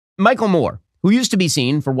Michael Moore, who used to be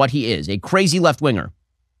seen for what he is, a crazy left-winger.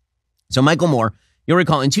 So Michael Moore, you'll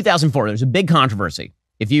recall in 2004, there was a big controversy.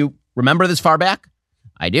 If you remember this far back,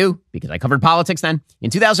 I do, because I covered politics then.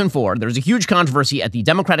 In 2004, there was a huge controversy at the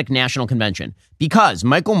Democratic National Convention because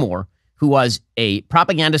Michael Moore, who was a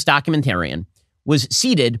propagandist documentarian, was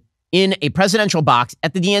seated in a presidential box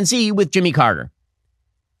at the DNC with Jimmy Carter.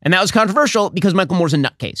 And that was controversial because Michael Moore's a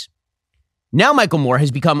nutcase. Now Michael Moore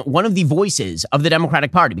has become one of the voices of the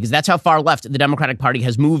Democratic Party because that's how far left the Democratic Party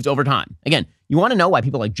has moved over time. Again, you want to know why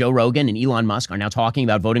people like Joe Rogan and Elon Musk are now talking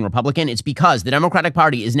about voting Republican? It's because the Democratic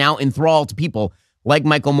Party is now enthralled to people like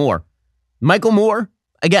Michael Moore. Michael Moore,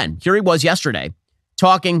 again, here he was yesterday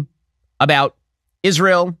talking about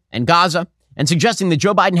Israel and Gaza and suggesting that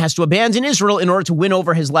Joe Biden has to abandon Israel in order to win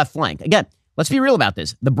over his left flank. Again, let's be real about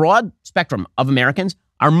this. The broad spectrum of Americans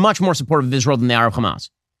are much more supportive of Israel than they are of Hamas.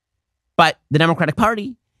 But the Democratic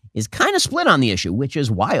Party is kind of split on the issue, which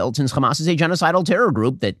is wild since Hamas is a genocidal terror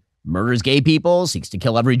group that murders gay people, seeks to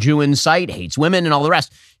kill every Jew in sight, hates women, and all the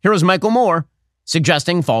rest. Here was Michael Moore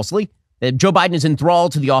suggesting falsely that Joe Biden is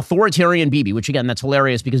enthralled to the authoritarian Bibi, which, again, that's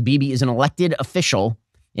hilarious because Bibi is an elected official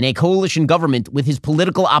in a coalition government with his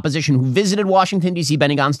political opposition who visited Washington, D.C.,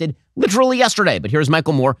 Benny Gantz did, literally yesterday. But here's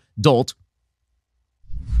Michael Moore, dolt.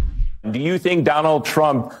 Do you think Donald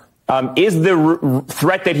Trump is the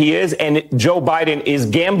threat that he is, and Joe Biden is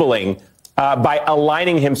gambling by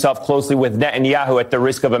aligning himself closely with Netanyahu at the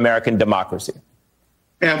risk of American democracy?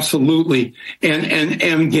 Absolutely.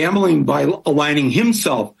 And gambling by aligning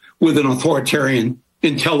himself with an authoritarian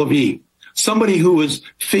in Tel Aviv, somebody who is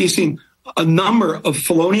facing a number of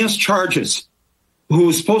felonious charges, who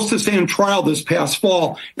was supposed to stand trial this past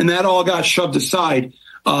fall, and that all got shoved aside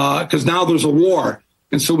because now there's a war.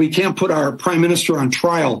 And so we can't put our prime minister on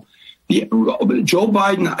trial. Joe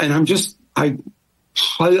Biden, and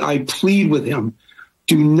I plead with him,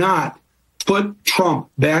 do not put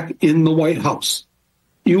Trump back in the White House.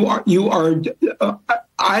 I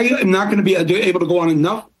am not going to be able to go on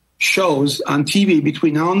enough shows on TV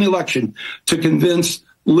between now and the election to convince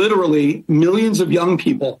literally millions of young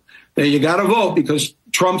people that you got to vote because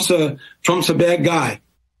Trump's a bad guy.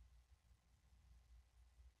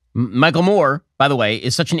 Michael Moore, by the way,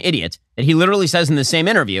 is such an idiot that he literally says in the same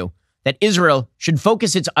interview that Israel should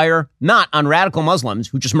focus its ire not on radical Muslims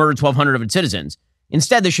who just murdered 1,200 of its citizens.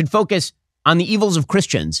 Instead, they should focus on the evils of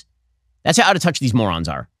Christians. That's how out of touch these morons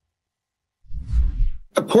are.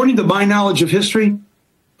 According to my knowledge of history,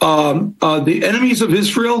 the enemies of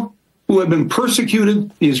Israel who have been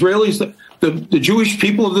persecuted, the Israelis, the Jewish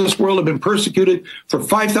people of this world have been persecuted for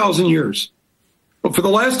 5,000 years. But for the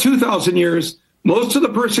last 2,000 years, most of the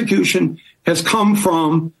persecution has come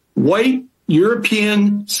from white,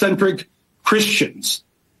 European-centric Christians.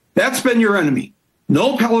 That's been your enemy.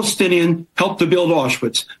 No Palestinian helped to build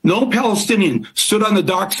Auschwitz. No Palestinian stood on the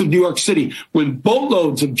docks of New York City when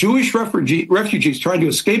boatloads of Jewish refugees trying to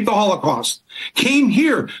escape the Holocaust came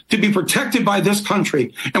here to be protected by this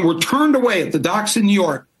country and were turned away at the docks in New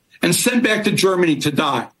York and sent back to Germany to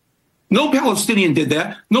die. No Palestinian did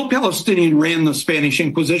that. No Palestinian ran the Spanish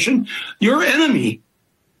Inquisition. Your enemy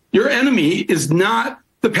is not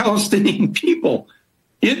the Palestinian people.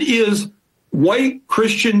 It is white,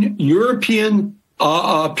 Christian, European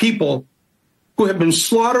people who have been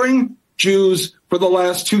slaughtering Jews for the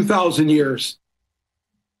last 2,000 years.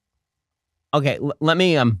 Okay, let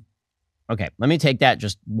me take that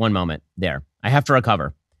just one moment there. I have to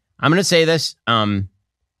recover. I'm going to say this in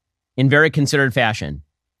very considered fashion.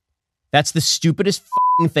 That's the stupidest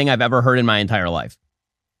thing I've ever heard in my entire life.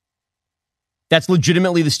 That's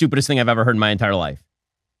legitimately the stupidest thing I've ever heard in my entire life.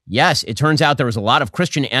 Yes, it turns out there was a lot of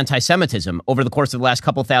Christian anti-Semitism over the course of the last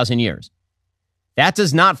couple thousand years. That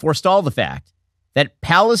does not forestall the fact that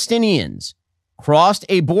Palestinians crossed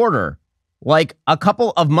a border like a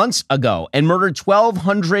couple of months ago and murdered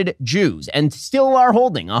 1,200 Jews and still are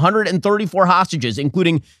holding 134 hostages,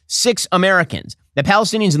 including 6 Americans. The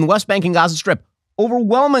Palestinians in the West Bank and Gaza Strip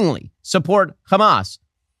overwhelmingly support Hamas.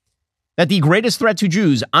 That the greatest threat to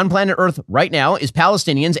Jews on planet Earth right now is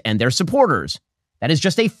Palestinians and their supporters. That is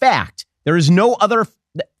just a fact. There is no other.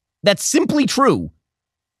 That's simply true.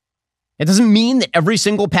 It doesn't mean that every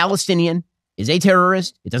single Palestinian is a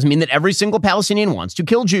terrorist. It doesn't mean that every single Palestinian wants to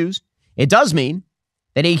kill Jews. It does mean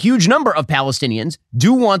that a huge number of Palestinians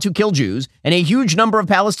do want to kill Jews, and a huge number of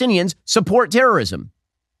Palestinians support terrorism.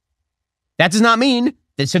 That does not mean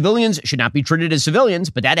that civilians should not be treated as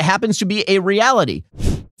civilians, but that happens to be a reality.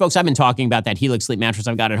 Folks, I've been talking about that Helix sleep mattress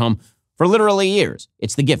I've got at home for literally years.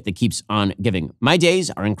 It's the gift that keeps on giving. My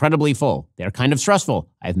days are incredibly full. They're kind of stressful.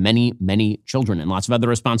 I have many, many children and lots of other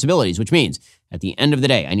responsibilities, which means at the end of the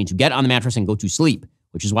day, I need to get on the mattress and go to sleep.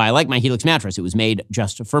 which is why I like my Helix mattress. It was made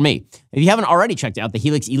just for me. If you haven't already checked out the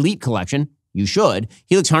Helix Elite collection, you should.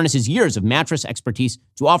 Helix harnesses years of mattress expertise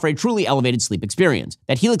to offer a truly elevated sleep experience.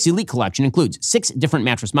 That Helix Elite collection includes 6 different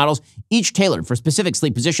mattress models, each tailored for specific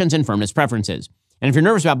sleep positions and firmness preferences. And if you're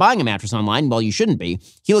nervous about buying a mattress online, well, you shouldn't be.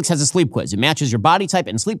 Helix has a sleep quiz. It matches your body type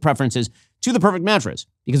and sleep preferences to the perfect mattress.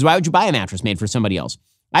 Because why would you buy a mattress made for somebody else?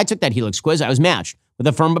 I took that Helix quiz. I was matched with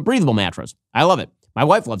a firm but breathable mattress. I love it. My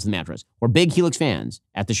wife loves the mattress. We're big Helix fans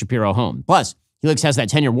at the Shapiro home. Plus, Helix has that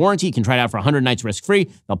 10-year warranty. You can try it out for 100 nights risk-free.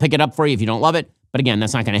 They'll pick it up for you if you don't love it. But again,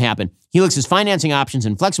 that's not going to happen. Helix's financing options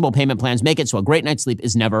and flexible payment plans make it so a great night's sleep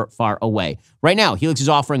is never far away. Right now, Helix is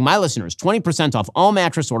offering my listeners 20% off all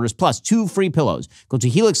mattress orders plus 2 free pillows. Go to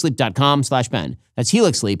helixsleep.com/Ben. That's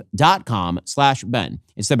helixsleep.com/Ben.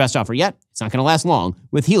 It's their best offer yet. It's not going to last long.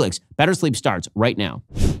 With Helix, better sleep starts right now.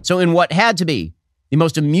 So in what had to be the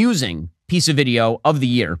most amusing piece of video of the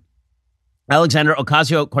year, Alexandra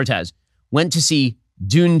Ocasio-Cortez went to see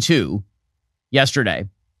Dune 2 yesterday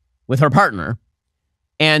with her partner,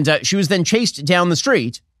 and she was then chased down the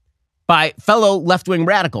street by fellow left-wing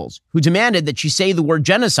radicals who demanded that she say the word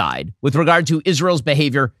genocide with regard to Israel's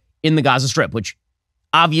behavior in the Gaza Strip, which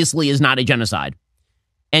obviously is not a genocide.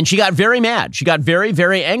 And she got very mad. She got very,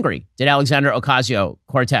 very angry, did Alexandra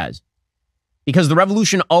Ocasio-Cortez, because the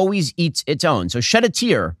revolution always eats its own. So shed a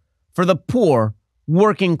tear for the poor,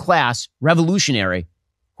 working-class revolutionary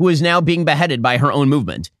who is now being beheaded by her own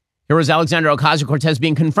movement. Here was Alexandra Ocasio-Cortez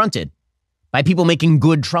being confronted by people making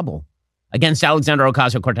good trouble against Alexandra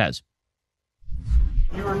Ocasio-Cortez.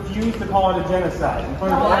 You refuse to call it a genocide in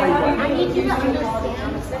front of everybody. I need you to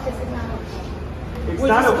understand that this is not okay. It's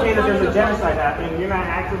not okay that there's a genocide happening. You're not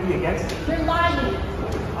actively against it. You're lying.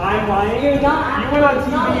 I'm lying? You're not. You went on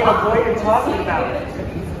TV and avoided talking about it.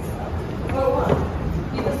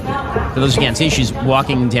 For those who can't see, she's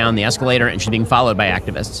walking down the escalator and she's being followed by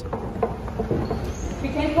activists. You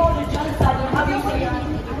can't call it a genocide. How do you say that?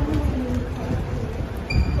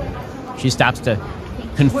 She stops to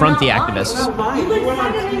confront the activists. You've been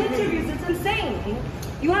saying it in interviews. It's insane.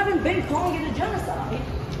 You haven't been calling it a genocide.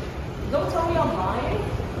 Don't tell me I'm lying.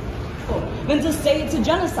 Then just say it's a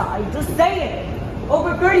genocide. Just say it.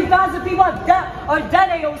 Over 30,000 people are dead,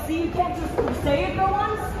 AOC. You can't just say it for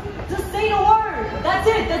once. Just say the word. That's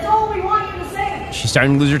it. That's all we want you to say. She's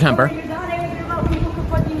starting to lose her temper. You're not angry about people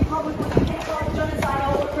confronting the public when you can't call it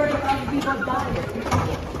genocide. Over 30,000 people have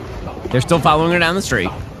died. They're still following her down the street.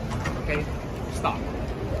 Okay, stop.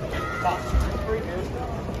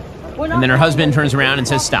 And then her husband turns around and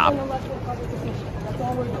says, stop.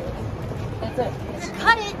 That's it.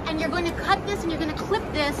 Cut it, and you're going to cut this, and you're going to clip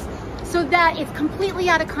this so that it's completely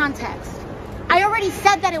out of context. I already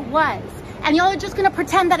said that it was, and y'all are just going to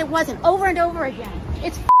pretend that it wasn't over and over again.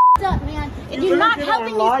 It's f***ed up, man. And you're not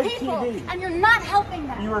helping these people, and you're not helping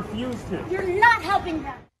them. You refuse to. You're not helping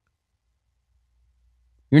them.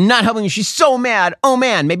 You're not helping her. She's so mad. Oh,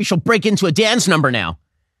 man, maybe she'll break into a dance number now.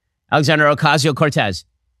 Alexandra Ocasio-Cortez,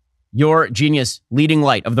 your genius leading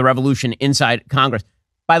light of the revolution inside Congress.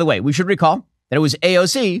 By the way, we should recall that it was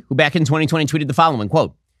AOC who back in 2020 tweeted the following,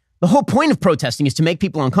 quote, "The whole point of protesting is to make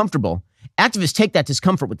people uncomfortable. Activists take that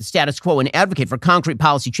discomfort with the status quo and advocate for concrete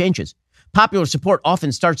policy changes. Popular support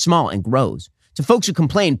often starts small and grows. To folks who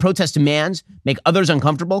complain protest demands make others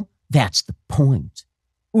uncomfortable, that's the point."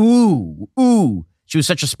 Ooh. She was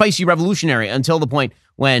such a spicy revolutionary until the point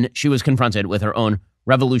when she was confronted with her own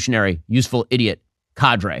revolutionary, useful idiot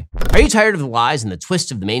cadre. Are you tired of the lies and the twists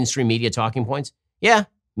of the mainstream media talking points? Yeah,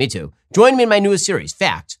 me too. Join me in my newest series,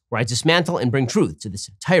 Fact, where I dismantle and bring truth to this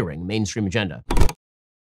tiring mainstream agenda.